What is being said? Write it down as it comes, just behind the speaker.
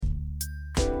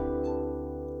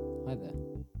Hi there.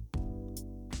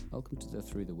 Welcome to the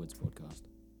Through the Woods podcast,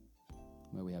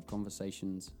 where we have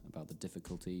conversations about the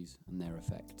difficulties and their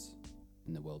effects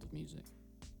in the world of music.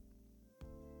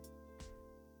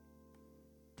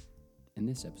 In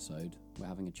this episode, we're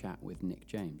having a chat with Nick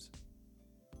James.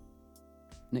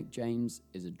 Nick James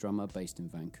is a drummer based in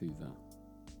Vancouver.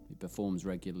 He performs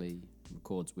regularly,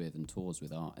 records with and tours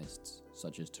with artists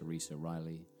such as Teresa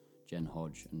Riley, Jen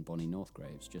Hodge and Bonnie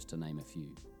Northgraves, just to name a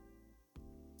few.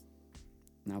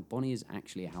 Now, Bonnie is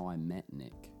actually how I met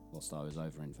Nick whilst I was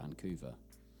over in Vancouver.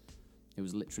 It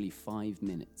was literally 5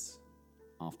 minutes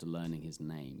after learning his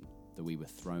name that we were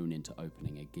thrown into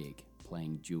opening a gig,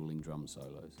 playing dueling drum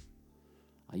solos.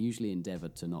 I usually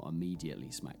endeavoured to not immediately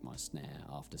smack my snare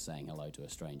after saying hello to a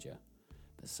stranger,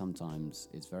 but sometimes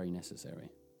it's very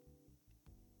necessary.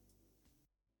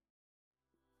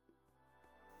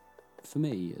 For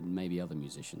me, and maybe other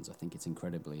musicians, I think it's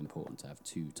incredibly important to have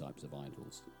two types of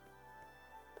idols.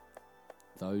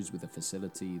 Those with a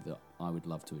facility that I would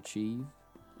love to achieve,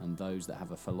 and those that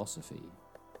have a philosophy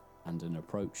and an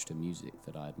approach to music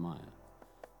that I admire.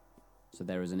 So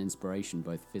there is an inspiration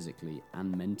both physically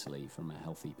and mentally from a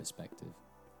healthy perspective.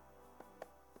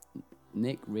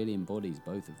 Nick really embodies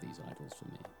both of these idols for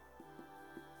me.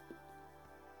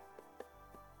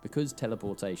 Because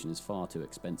teleportation is far too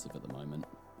expensive at the moment,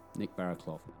 Nick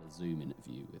Barraclough had a Zoom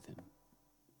interview with him.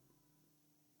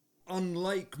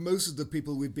 Unlike most of the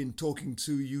people we've been talking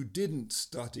to, you didn't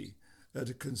study at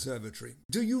a conservatory.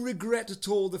 Do you regret at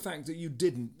all the fact that you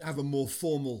didn't have a more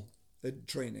formal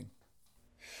training?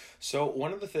 So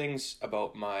one of the things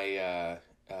about my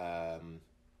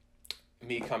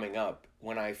me coming up,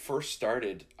 when I first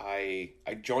started, I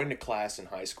joined a class in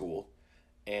high school,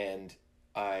 and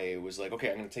I was like, okay,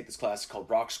 I'm going to take this class called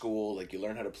Rock School. Like, you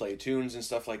learn how to play tunes and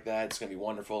stuff like that. It's going to be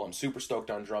wonderful. I'm super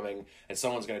stoked on drumming, and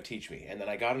someone's going to teach me. And then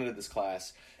I got into this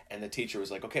class, and the teacher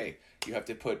was like, okay, you have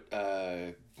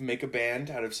to make a band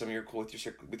out of some of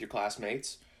with your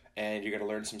classmates, and you're going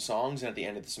to learn some songs, and at the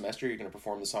end of the semester, you're going to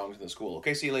perform the songs in the school.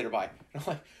 Okay, see you later, bye. And I'm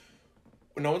like,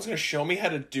 no one's going to show me how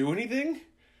to do anything?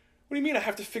 What do you mean I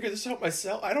have to figure this out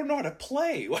myself? I don't know how to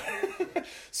play.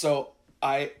 So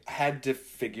I had to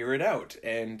figure it out,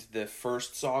 and the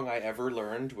first song I ever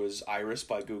learned was Iris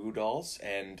by Goo Goo Dolls,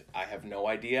 and I have no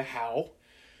idea how,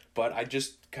 but I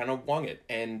just kind of wung it,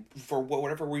 and for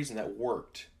whatever reason that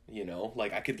worked, you know?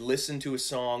 Like, I could listen to a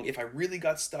song. If I really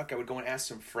got stuck, I would go and ask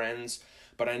some friends,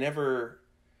 but I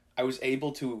was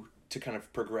able to kind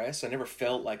of progress. I never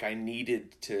felt like I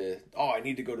needed to, I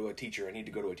need to go to a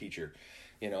teacher,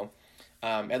 you know?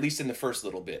 At least in the first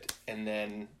little bit. And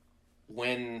then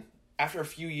after a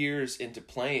few years into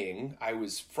playing, I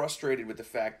was frustrated with the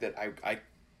fact that I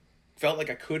felt like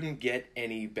I couldn't get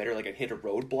any better, like I'd hit a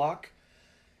roadblock.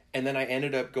 And then I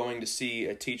ended up going to see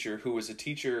a teacher who was a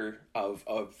teacher of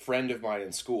a friend of mine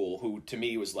in school, who to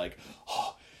me was like,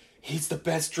 he's the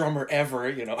best drummer ever,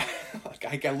 you know.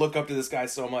 Like, I look up to this guy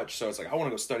so much, so it's like, I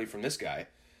want to go study from this guy.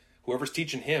 Whoever's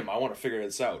teaching him, I want to figure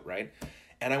this out, right?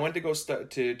 And I went to go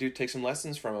take some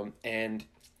lessons from him, and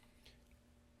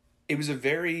it was a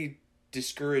very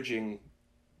discouraging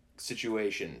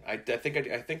situation. I think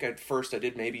at first I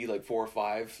did maybe like 4 or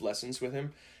 5 lessons with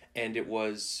him, and it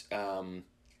was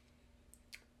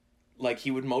like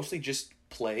he would mostly just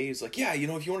play. He's like, yeah, you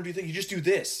know, if you want to do things, you just do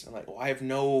this. I'm like, well, I have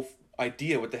no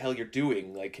idea what the hell you're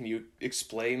doing. Like, can you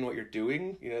explain what you're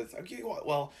doing? You know, it's like,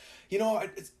 well, you know,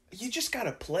 you just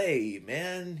gotta play,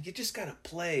 man. You just gotta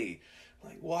play. I'm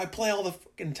like, well, I play all the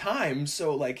fucking time,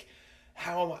 so like,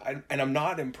 how am I, and I'm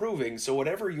not improving, so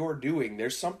whatever you're doing,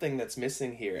 there's something that's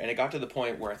missing here. And it got to the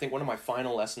point where I think one of my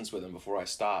final lessons with him before I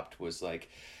stopped was I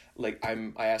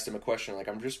asked him a question, like,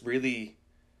 I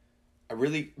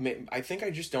think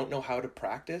I just don't know how to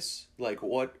practice. Like,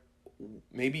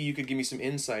 maybe you could give me some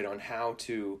insight on how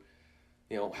to,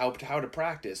 you know, how to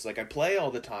practice. Like, I play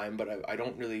all the time, but I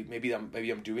don't really, maybe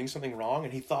I'm doing something wrong.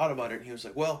 And he thought about it, and he was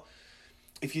like, well,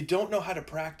 if you don't know how to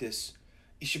practice,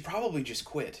 you should probably just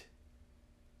quit.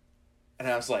 And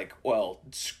I was like, well,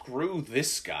 screw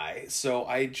this guy. So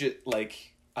I just,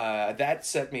 that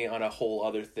set me on a whole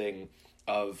other thing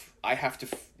of, I have to,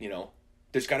 you know,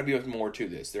 there's got to be more to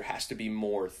this. There has to be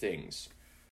more things.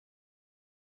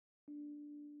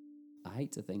 I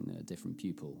hate to think that a different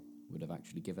pupil would have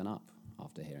actually given up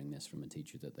after hearing this from a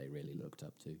teacher that they really looked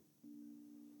up to.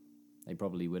 They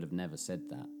probably would have never said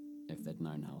that if they'd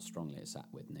known how strongly it sat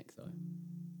with Nick, though.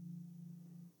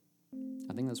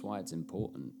 I think that's why it's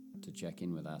important to check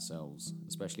in with ourselves,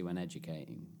 especially when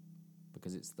educating,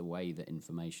 because it's the way that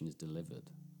information is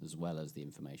delivered as well as the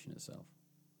information itself.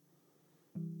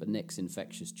 But Nick's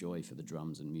infectious joy for the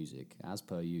drums and music, as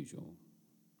per usual,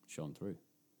 shone through.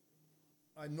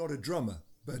 I'm not a drummer,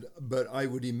 but I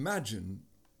would imagine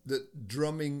that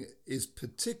drumming is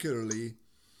particularly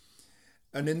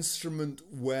an instrument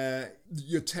where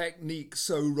your technique's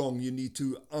so wrong you need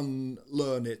to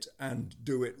unlearn it and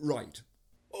do it right.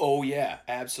 Oh yeah,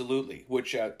 absolutely.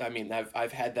 Which I mean,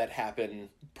 I've had that happen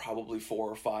probably 4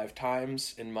 or 5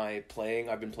 times in my playing.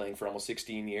 I've been playing for almost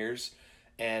 16 years,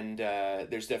 and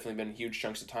there's definitely been huge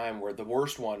chunks of time where the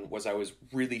worst one was I was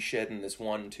really shedding this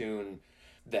one tune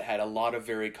that had a lot of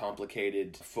very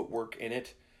complicated footwork in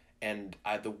it, and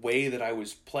the way that I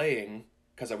was playing,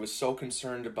 because I was so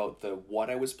concerned about the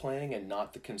what I was playing and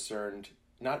not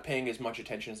paying as much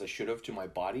attention as I should have to my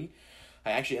body,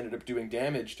 I actually ended up doing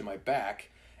damage to my back,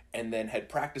 and then had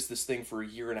practiced this thing for a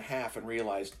year and a half and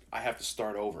realized I have to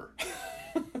start over.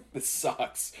 This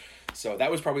sucks. So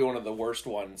that was probably one of the worst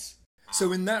ones.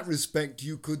 So in that respect,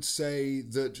 you could say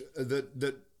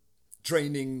that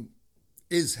training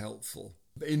is helpful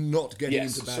in not getting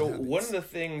into bad habits. One of the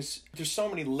things, there's so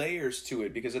many layers to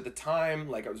it, because at the time,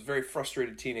 like, I was a very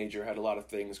frustrated teenager, had a lot of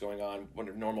things going on, one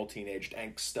of normal teenage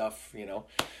angst stuff,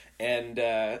 and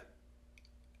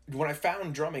when I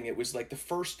found drumming, it was like the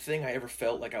first thing I ever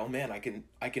felt like, oh man, I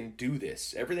can do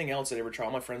this. Everything else I'd ever tried,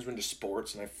 all my friends were into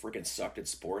sports, and I freaking sucked at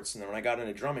sports. And then when I got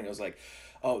into drumming, I was like,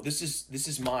 oh, this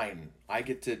is mine. I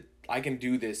can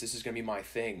do this. This is gonna be my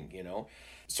thing,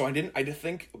 So I did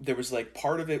think there was like,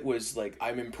 part of it was like,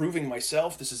 I'm improving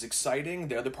myself. This is exciting.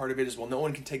 The other part of it is, well, no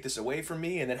one can take this away from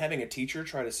me. And then having a teacher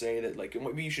try to say that, like,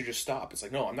 maybe you should just stop. It's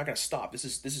like, no, I'm not gonna stop. This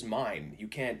is mine. You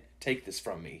can't take this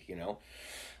from me,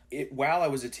 While I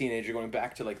was a teenager, going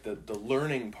back to like the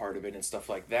learning part of it and stuff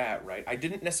like that, right? I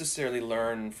didn't necessarily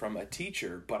learn from a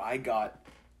teacher, but I got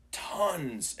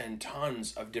tons and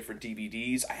tons of different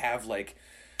DVDs. I have like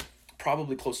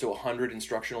probably close to 100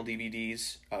 instructional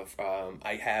DVDs of,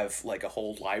 I have like a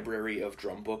whole library of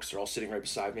drum books. They're all sitting right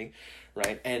beside me,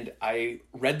 right? And I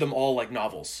read them all like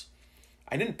novels.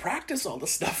 I didn't practice all the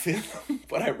stuff in them,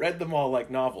 but I read them all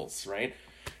like novels, right?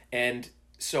 And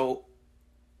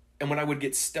when I would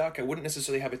get stuck, I wouldn't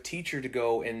necessarily have a teacher to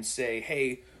go and say,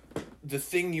 hey, the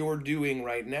thing you're doing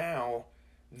right now,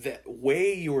 that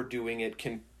way you're doing it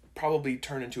can probably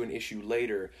turn into an issue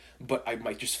later, but I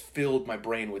might just filled my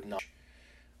brain with knowledge,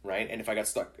 right? And if I got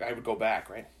stuck, I would go back,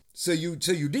 right? So you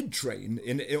did train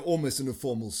in almost in a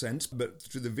formal sense, but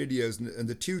through the videos and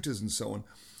the tutors and so on.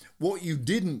 What you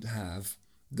didn't have,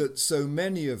 that so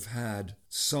many have had,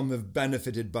 some have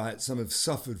benefited by it, some have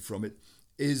suffered from it,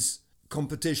 is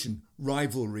competition,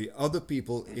 rivalry, other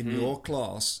people in your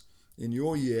class, in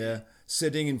your year,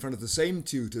 sitting in front of the same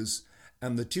tutors,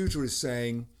 and the tutor is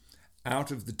saying,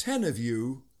 out of the 10 of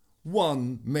you,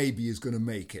 1 maybe is going to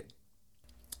make it.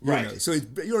 Right. So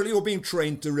you're being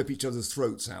trained to rip each other's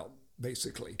throats out,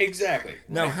 basically. Exactly.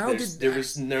 Now, there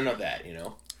was none of that,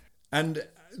 And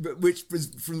which was,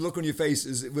 from the look on your face,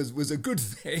 was a good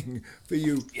thing for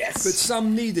you. Yes. But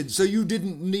some needed, so you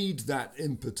didn't need that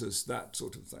impetus, that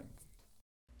sort of thing.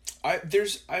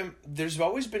 There's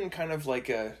always been kind of like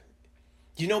a,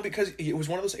 because it was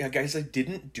one of those guys, I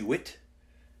didn't do it.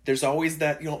 There's always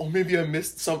that, oh, maybe I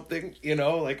missed something,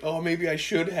 like, oh, maybe I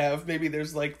should have. Maybe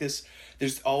there's like this,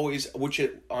 there's always,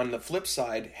 on the flip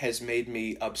side has made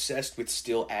me obsessed with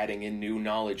still adding in new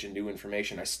knowledge and new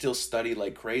information. I still study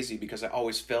like crazy because I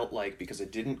always felt like, because I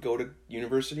didn't go to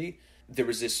university, there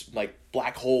was this like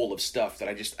black hole of stuff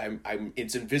that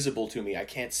it's invisible to me. I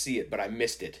can't see it, but I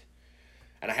missed it.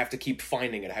 And I have to keep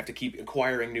finding it. I have to keep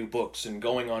acquiring new books and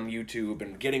going on YouTube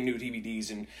and getting new DVDs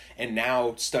and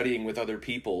now studying with other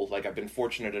people. Like, I've been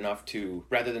fortunate enough to,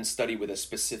 rather than study with a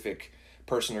specific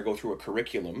person or go through a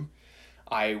curriculum,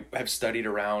 I have studied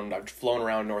around, I've flown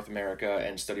around North America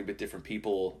and studied with different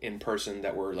people in person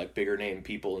that were like bigger name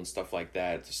people and stuff like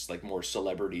that. Just like more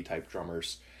celebrity type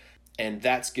drummers. And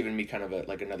that's given me kind of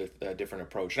another different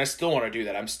approach. And I still want to do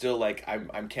that. I'm still like, I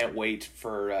can't wait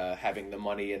for having the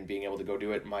money and being able to go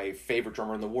do it. My favorite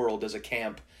drummer in the world does a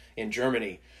camp in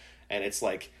Germany, and it's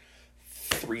like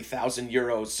 3,000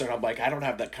 euros. So I'm like, I don't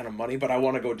have that kind of money, but I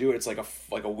want to go do it. It's like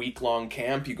a week-long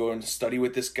camp. You go and study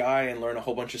with this guy and learn a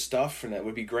whole bunch of stuff, and that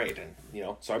would be great. And,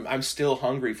 so I'm still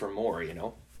hungry for more,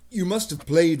 You must have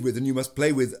played with, and you must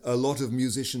play with, a lot of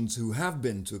musicians who have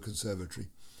been to a conservatory.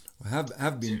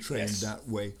 Have been trained that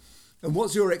way. And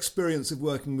what's your experience of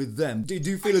working with them? Do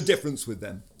you feel a difference with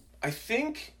them? I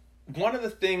think one of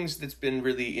the things that's been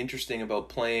really interesting about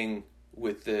playing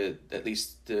with at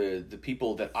least the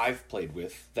people that I've played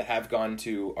with that have gone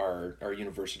to our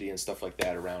university and stuff like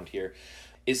that around here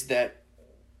is that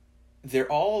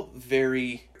they're all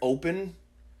very open.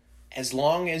 As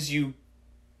long as you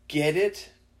get it,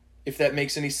 if that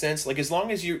makes any sense. Like, as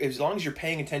long as you're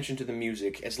paying attention to the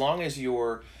music, as long as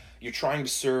you're trying to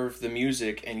serve the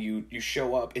music and you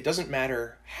show up, it doesn't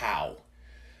matter how,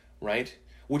 right?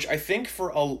 Which I think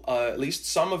for at least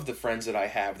some of the friends that I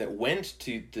have that went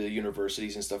to the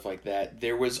universities and stuff like that,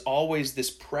 there was always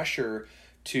this pressure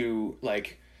to,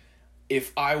 like,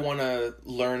 if I want to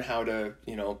learn how to,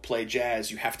 play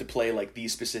jazz, you have to play like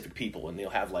these specific people, and they'll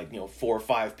have like, 4 or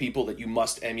 5 people that you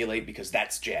must emulate because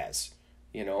that's jazz,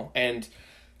 And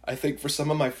I think for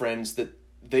some of my friends that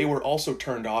they were also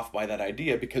turned off by that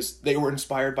idea because they were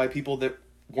inspired by people that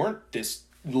weren't this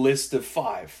list of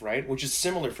 5, right? Which is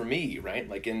similar for me, right?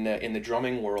 Like in the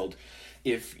drumming world,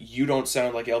 if you don't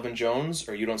sound like Elvin Jones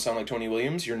or you don't sound like Tony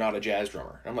Williams, you're not a jazz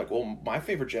drummer. And I'm like, well, my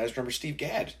favorite jazz drummer is Steve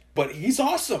Gadd, but he's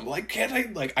awesome. Like, can't I,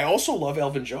 like, I also love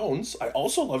Elvin Jones. I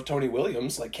also love Tony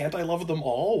Williams. Like, can't I love them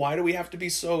all? Why do we have to be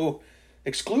so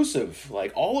exclusive?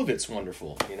 Like, all of it's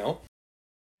wonderful,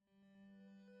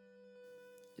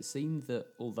 It seemed that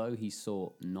although he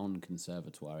sought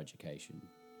non-conservatoire education,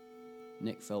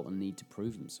 Nick felt a need to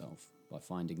prove himself by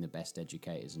finding the best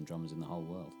educators and drummers in the whole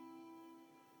world.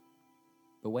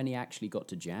 But when he actually got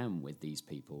to jam with these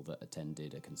people that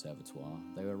attended a conservatoire,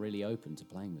 they were really open to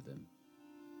playing with him.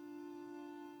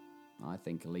 I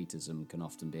think elitism can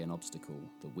often be an obstacle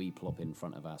that we plop in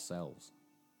front of ourselves,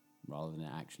 rather than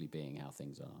it actually being how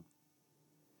things are.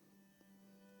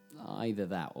 Either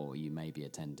that, or you may be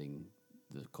attending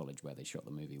the college where they shot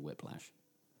the movie Whiplash.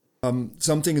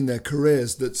 Something in their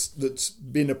careers that's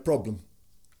been a problem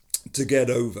to get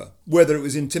over, whether it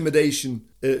was intimidation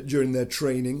during their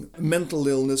training, mental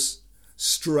illness,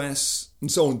 stress,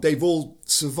 and so on. They've all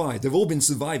survived. They've all been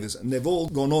survivors, and they've all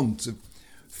gone on to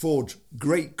forge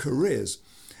great careers.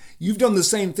 You've done the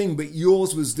same thing, but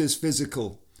yours was this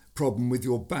physical problem with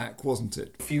your back, wasn't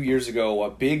it? A few years ago, a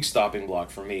big stopping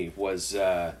block for me was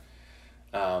a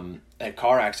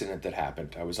car accident that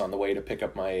happened. I was on the way to pick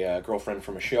up my girlfriend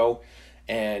from a show,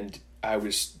 and I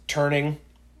was turning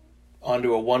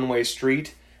onto a one-way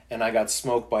street, and I got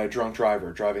smoked by a drunk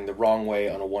driver driving the wrong way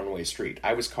on a one-way street.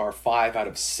 I was car 5 out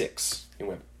of 6. It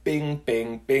went bing,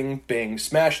 bing, bing, bing,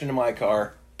 smashed into my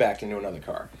car, backed into another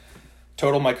car.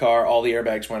 Totaled my car, all the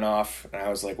airbags went off, and I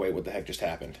was like, wait, what the heck just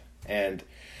happened? And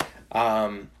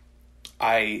I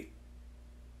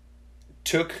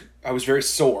was very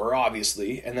sore,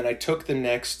 obviously, and then I took the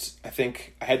next, I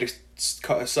think I had to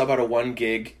sub out of one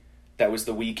gig. That was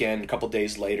the weekend. A couple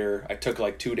days later, I took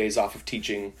like 2 days off of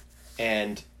teaching,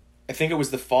 and I think it was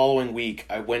the following week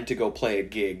I went to go play a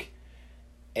gig,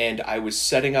 and I was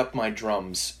setting up my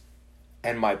drums,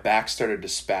 and my back started to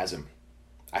spasm.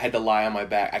 I had to lie on my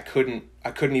back. I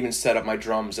couldn't even set up my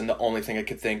drums, and the only thing I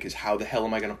could think is, how the hell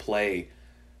am I going to play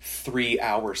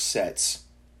 3-hour sets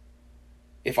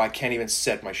if I can't even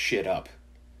set my shit up?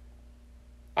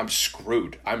 I'm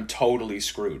screwed. I'm totally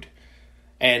screwed.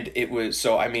 And it was,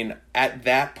 so, I mean, at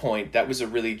that point, that was a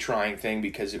really trying thing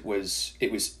because it was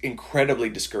incredibly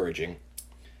discouraging.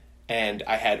 And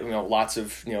I had, lots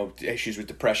of, issues with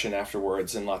depression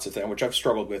afterwards and lots of things, which I've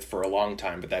struggled with for a long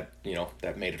time, but that,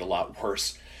 that made it a lot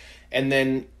worse. And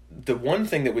then the one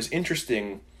thing that was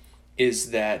interesting is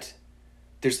that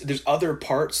there's other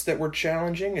parts that were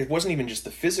challenging. It wasn't even just the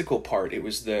physical part. It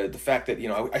was the fact that,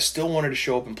 I still wanted to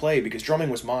show up and play because drumming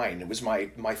was mine. It was my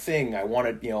thing. I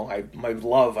wanted, my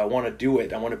love. I want to do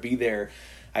it. I want to be there.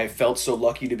 I felt so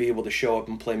lucky to be able to show up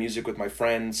and play music with my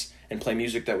friends and play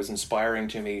music that was inspiring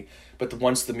to me. But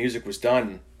once the music was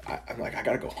done, I'm like, I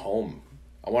got to go home.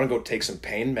 I want to go take some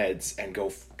pain meds and go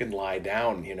fucking lie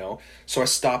down, So I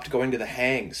stopped going to the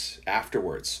hangs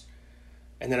afterwards.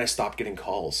 And then I stopped getting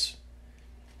calls.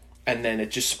 And then it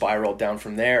just spiraled down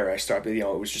from there. I started, it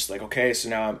was just like, okay, so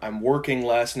now I'm working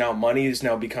less. Now money is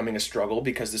now becoming a struggle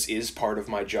because this is part of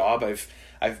my job.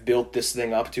 I've built this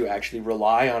thing up to actually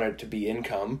rely on it to be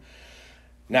income.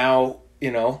 Now, me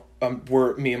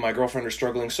and my girlfriend are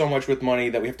struggling so much with money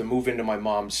that we have to move into my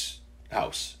mom's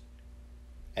house.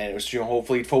 And it was,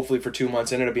 hopefully for 2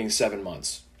 months, ended up being 7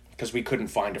 months because we couldn't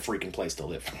find a freaking place to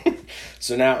live.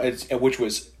 So now which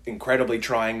was incredibly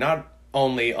trying, not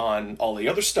only on all the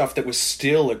other stuff that was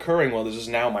still occurring. Well, this is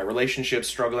now my relationship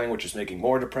struggling, which is making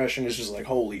more depression. It's just like,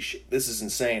 holy shit, this is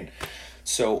insane.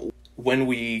 So when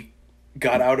we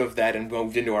got out of that and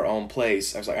moved into our own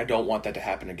place, I was like, I don't want that to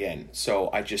happen again. So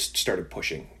I just started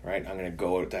pushing, right? I'm going to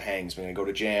go to hangs. I'm going to go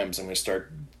to jams. I'm going to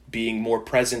start being more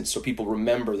present so people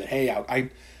remember that, hey,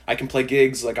 I can play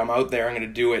gigs. Like, I'm out there. I'm going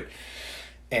to do it.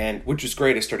 And which was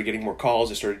great. I started getting more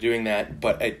calls. I started doing that.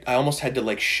 But I almost had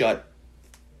to shut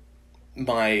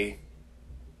my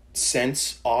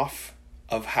sense off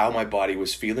of how my body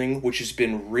was feeling, which has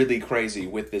been really crazy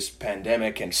with this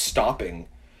pandemic and stopping.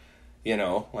 You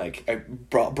know, like I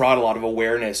brought a lot of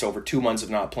awareness over 2 months of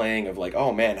not playing, of like,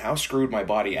 oh man, how screwed my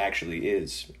body actually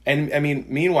is. And I mean,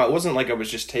 meanwhile, it wasn't like I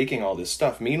was just taking all this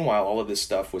stuff. Meanwhile, all of this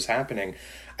stuff was happening.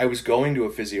 I was going to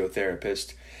a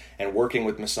physiotherapist and working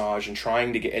with massage and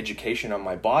trying to get education on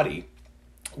my body,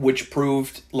 which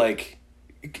proved, like,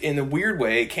 in a weird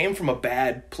way, it came from a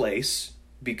bad place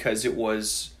because it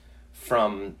was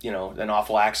from, you know, an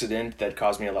awful accident that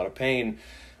caused me a lot of pain.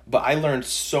 But I learned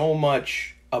so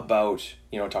much about,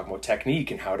 you know, talking about technique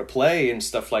and how to play and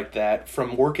stuff like that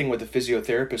from working with a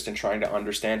physiotherapist and trying to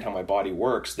understand how my body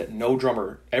works that no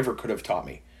drummer ever could have taught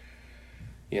me.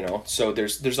 You know, so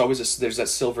there's always there's that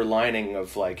silver lining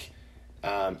of like,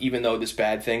 even though this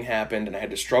bad thing happened and I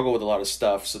had to struggle with a lot of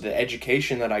stuff, so the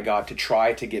education that I got to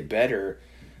try to get better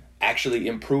actually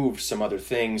improved some other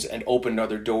things and opened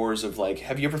other doors of like,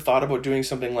 have you ever thought about doing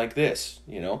something like this?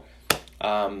 You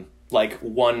know, like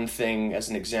one thing as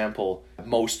an example,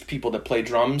 most people that play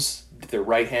drums, if they're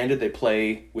right-handed, they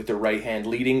play with their right hand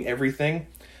leading everything.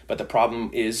 But the problem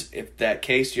is, if that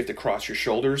case, you have to cross your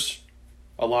shoulders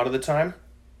a lot of the time.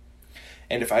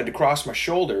 And if I had to cross my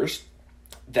shoulders,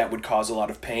 that would cause a lot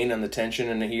of pain and the tension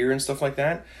in the ear and stuff like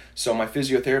that. So my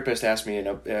physiotherapist asked me in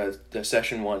a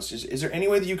session once, is there any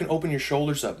way that you can open your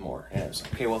shoulders up more? And I was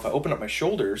like, okay, well, if I open up my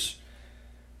shoulders,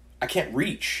 I can't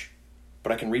reach,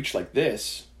 but I can reach like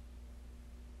this.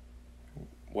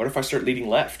 What if I start leading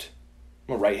left?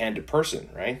 I'm a right-handed person,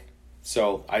 right?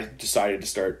 So I decided to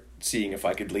start seeing if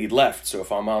I could lead left. So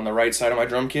if I'm on the right side of my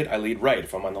drum kit, I lead right.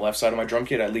 If I'm on the left side of my drum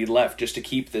kit, I lead left, just to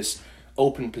keep this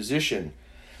open position.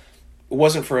 It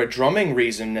wasn't for a drumming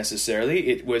reason necessarily.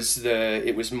 It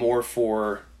was more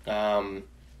for,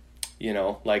 you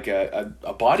know, like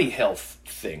a body health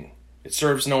thing. It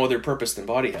serves no other purpose than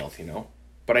body health, you know.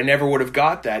 But I never would have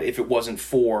got that if it wasn't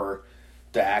for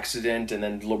the accident and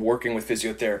then working with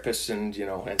physiotherapists and, you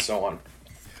know, and so on.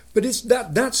 But it's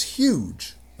that's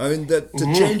huge. I mean, that to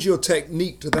change your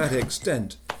technique to that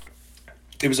extent.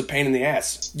 It was a pain in the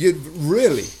ass. You'd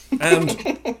really,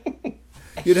 and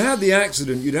you'd had the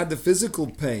accident, you'd had the physical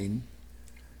pain,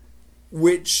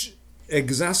 which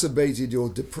exacerbated your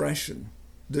depression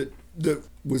that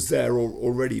was there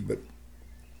already, but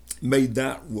made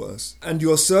that worse. And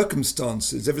your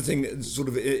circumstances, everything sort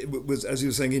of, it was, as you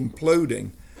were saying,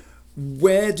 imploding.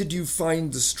 Where did you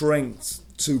find the strength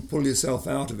to pull yourself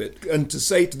out of it and to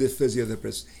say to this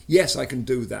physiotherapist, yes, I can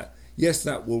do that. Yes,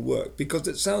 that will work. Because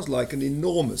it sounds like an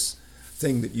enormous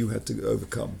thing that you had to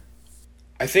overcome.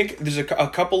 I think there's a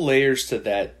couple layers to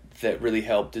that really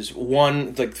helped. Is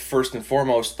one, like, first and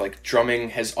foremost, like, drumming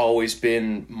has always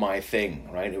been my thing,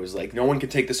 right? It was like, no one can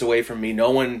take this away from me. No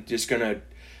one is going to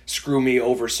screw me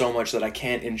over so much that I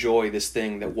can't enjoy this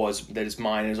thing that is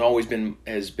mine and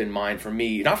has been mine for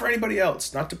me, not for anybody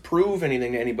else, not to prove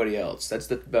anything to anybody else. That's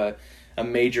a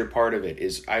major part of it.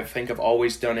 Is I think I've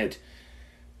always done it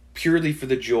purely for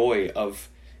the joy of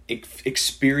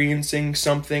experiencing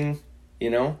something, you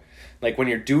know? Like when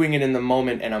you're doing it in the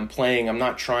moment and I'm playing, I'm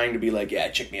not trying to be like, yeah,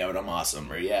 check me out, I'm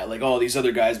awesome, or yeah, like all these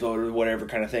other guys, or whatever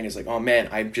kind of thing. It's like, oh man,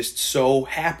 I'm just so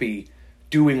happy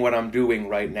doing what I'm doing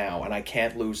right now, and I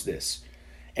can't lose this.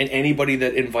 And anybody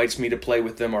that invites me to play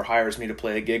with them or hires me to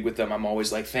play a gig with them, I'm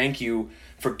always like, thank you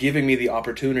for giving me the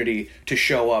opportunity to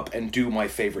show up and do my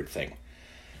favorite thing.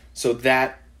 So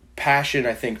that passion,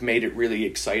 I think, made it really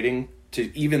exciting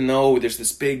to, even though there's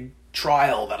this big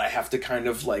trial that I have to kind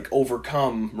of like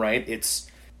overcome, right? It's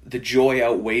the joy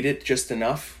outweighed it just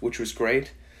enough, which was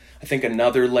great. I think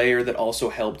another layer that also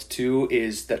helped too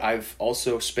is that I've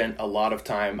also spent a lot of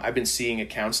time, I've been seeing a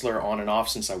counselor on and off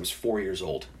since I was 4 years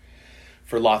old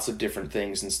for lots of different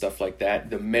things and stuff like that.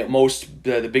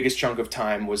 The biggest chunk of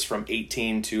time was from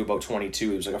 18 to about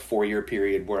 22. It was like a 4-year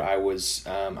period where I was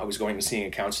going and seeing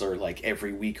a counselor like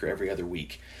every week or every other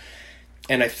week.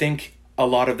 And I think a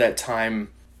lot of that time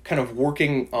kind of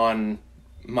working on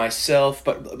myself,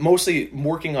 but mostly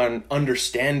working on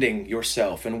understanding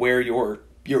yourself and where your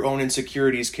own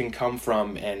insecurities can come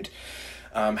from, and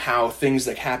how things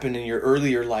that happen in your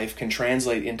earlier life can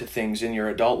translate into things in your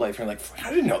adult life. And you're like,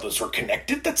 I didn't know those were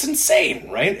connected. That's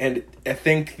insane, right? And I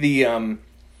think on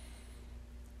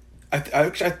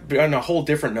a whole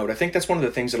different note, I think that's one of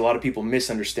the things that a lot of people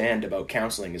misunderstand about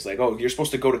counseling is like, oh, you're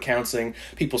supposed to go to counseling,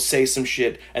 people say some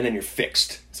shit, and then you're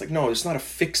fixed. It's like, no, it's not a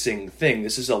fixing thing.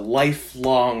 This is a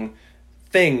lifelong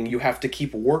thing you have to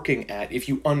keep working at. If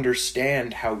you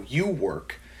understand how you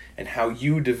work and how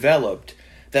you developed,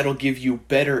 that'll give you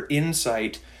better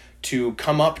insight to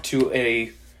come up to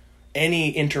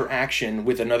any interaction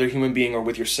with another human being or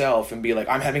with yourself and be like,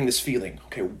 I'm having this feeling.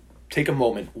 Okay, take a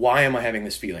moment. Why am I having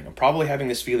this feeling? I'm probably having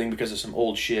this feeling because of some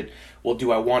old shit. Well,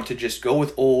 do I want to just go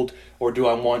with old, or do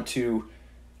I want to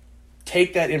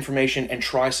take that information and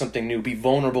try something new, be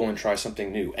vulnerable and try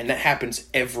something new? And that happens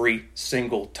every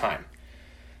single time.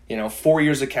 4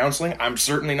 years of counseling, I'm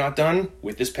certainly not done.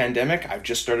 With this pandemic, I've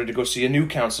just started to go see a new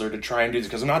counselor to try and do this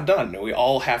because I'm not done. We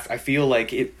all have, I feel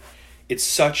like it's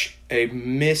such a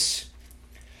missed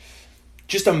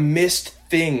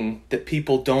thing that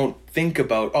people don't think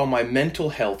about. Oh, my mental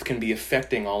health can be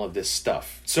affecting all of this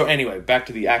stuff. So anyway, back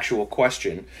to the actual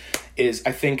question is,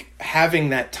 I think having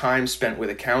that time spent with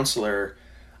a counselor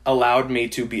allowed me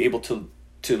to be able to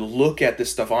look at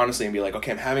this stuff honestly and be like,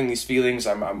 okay, I'm having these feelings.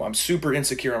 I'm super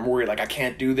insecure. I'm worried. Like, I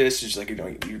can't do this. It's just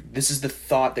like, this is the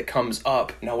thought that comes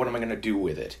up. Now, what am I going to do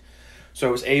with it? So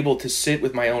I was able to sit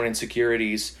with my own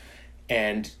insecurities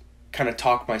and kind of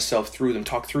talk myself through them,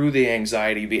 talk through the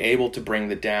anxiety, be able to bring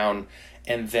that down,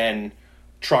 and then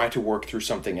try to work through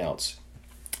something else.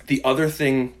 The other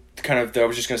thing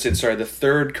the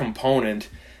third component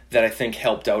that I think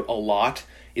helped out a lot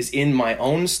is in my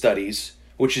own studies,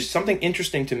 which is something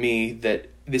interesting to me, that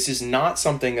this is not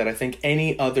something that I think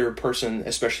any other person,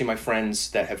 especially my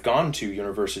friends that have gone to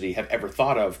university, have ever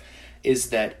thought of, is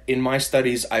that in my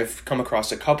studies, I've come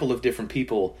across a couple of different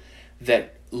people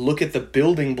that look at the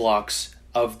building blocks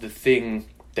of the thing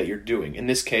that you're doing. In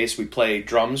this case, we play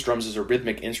drums. Drums is a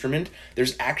rhythmic instrument.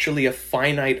 There's actually a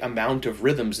finite amount of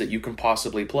rhythms that you can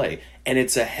possibly play, and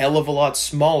it's a hell of a lot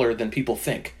smaller than people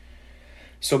think.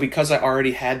 So because I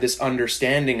already had this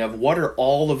understanding of what are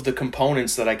all of the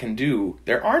components that I can do,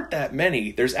 there aren't that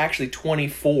many. There's actually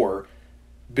 24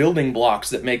 building blocks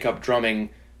that make up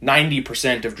drumming,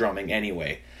 90% of drumming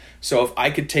anyway. So if I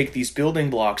could take these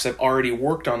building blocks, I've already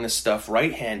worked on this stuff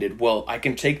right-handed, well, I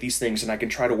can take these things and I can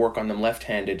try to work on them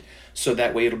left-handed, so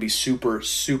that way it'll be super,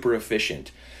 super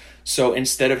efficient. So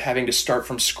instead of having to start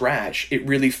from scratch, it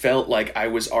really felt like I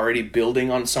was already building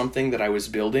on something that I was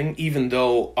building, even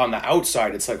though on the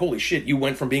outside it's like, holy shit, you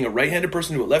went from being a right-handed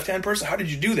person to a left-handed person? How did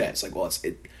you do that? It's like, well,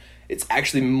 it's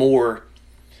actually more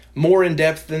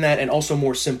in-depth than that, and also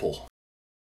more simple.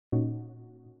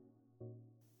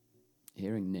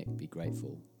 Hearing Nick be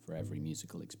grateful for every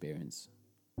musical experience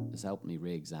has helped me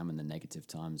re-examine the negative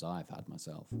times I've had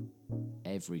myself,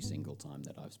 every single time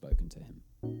that I've spoken to him.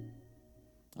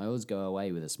 I always go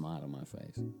away with a smile on my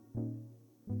face.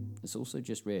 It's also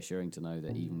just reassuring to know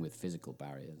that even with physical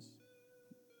barriers,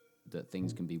 that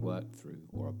things can be worked through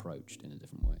or approached in a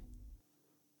different way.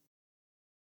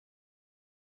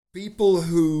 People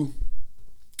who,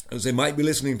 as they might be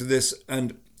listening to this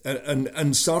and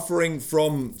suffering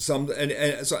from some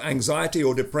so anxiety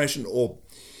or depression, or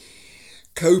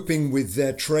coping with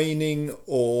their training,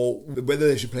 or whether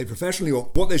they should play professionally or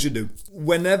what they should do.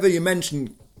 Whenever you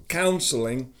mention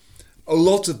counselling, a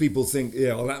lot of people think,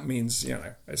 yeah, well, that means,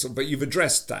 but you've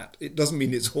addressed that. It doesn't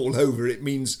mean it's all over. It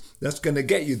means that's going to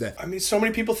get you there. I mean, so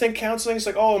many people think counseling is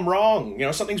like, oh, I'm wrong.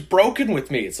 Something's broken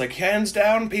with me. It's like, hands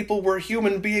down, people, we're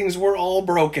human beings. We're all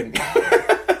broken.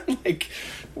 Like,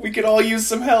 we could all use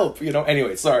some help,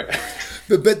 Anyway, sorry.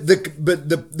 But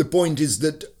the point is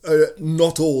that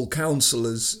not all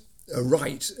counsellors are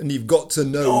right, and you've got to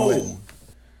know when.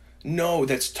 No,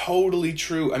 that's totally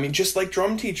true. I mean, just like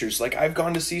drum teachers, like I've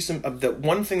gone to see some of the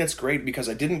one thing that's great, because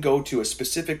I didn't go to a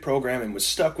specific program and was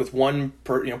stuck with one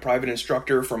private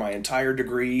instructor for my entire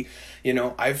degree.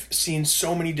 I've seen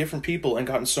so many different people and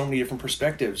gotten so many different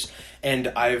perspectives, and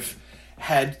I've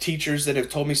had teachers that have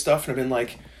told me stuff and I've been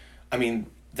like, I mean,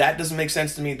 that doesn't make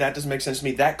sense to me. That doesn't make sense to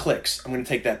me. That clicks. I'm going to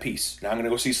take that piece. Now I'm going to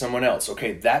go see someone else.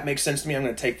 Okay, that makes sense to me. I'm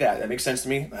going to take that. That makes sense to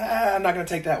me. I'm not going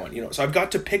to take that one. So I've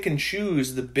got to pick and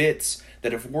choose the bits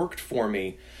that have worked for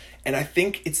me. And I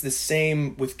think it's the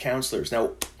same with counselors.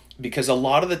 Now, because a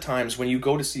lot of the times when you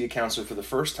go to see a counselor for the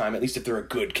first time, at least if they're a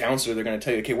good counselor, they're going to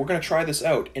tell you, okay, we're going to try this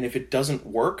out. And if it doesn't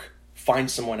work,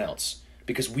 find someone else,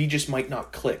 because we just might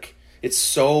not click. It's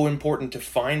so important to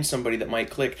find somebody that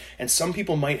might click. And some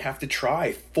people might have to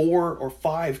try 4 or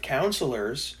 5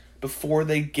 counselors before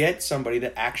they get somebody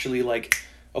that actually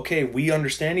okay, we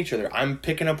understand each other. I'm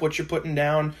picking up what you're putting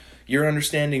down. You're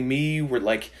understanding me. We're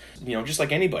just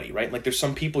like anybody, right? Like there's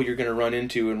some people you're going to run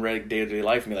into in day-to-day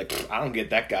life and be like, I don't get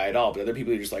that guy at all. But other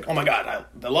people are just like, oh my God,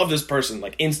 I love this person.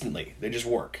 Like instantly. They just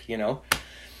work,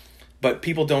 But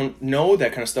people don't know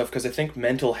that kind of stuff because I think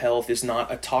mental health is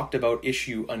not a talked about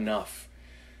issue enough,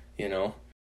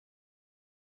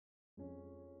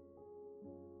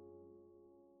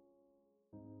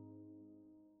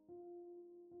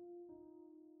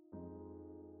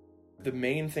 The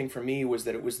main thing for me was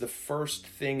that it was the first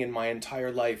thing in my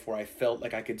entire life where I felt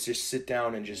like I could just sit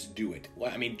down and just do it.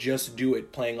 I mean, just do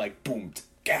it, playing like boom,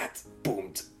 gat,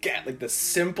 boom, gat, like the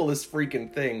simplest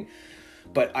freaking thing.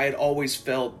 But I had always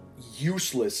felt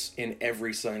useless in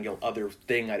every single other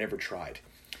thing I'd ever tried.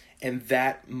 And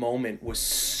that moment was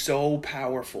so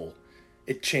powerful.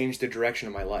 It changed the direction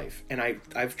of my life. And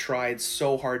I've tried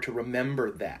so hard to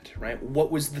remember that, right?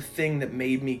 What was the thing that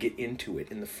made me get into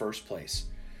it in the first place,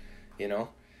 you know?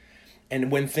 And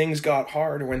when things got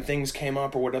hard or when things came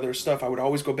up or what other stuff, I would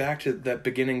always go back to that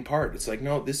beginning part. It's like,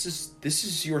 no, this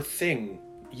is your thing.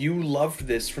 You loved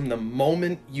this from the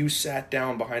moment you sat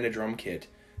down behind a drum kit.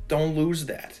 Don't lose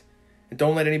that. And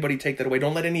don't let anybody take that away.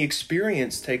 Don't let any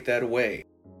experience take that away.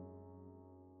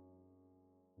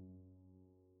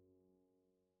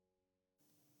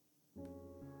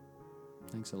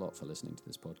 Thanks a lot for listening to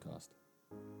this podcast.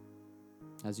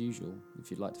 As usual,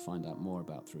 if you'd like to find out more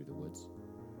about Through the Woods,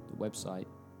 the website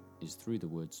is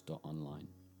throughthewoods.online.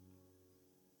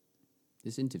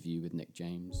 This interview with Nick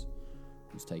James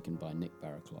was taken by Nick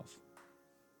Barraclough.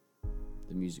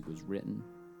 The music was written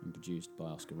and produced by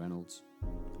Oscar Reynolds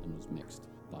and was mixed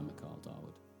by Mikhail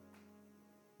Darwood.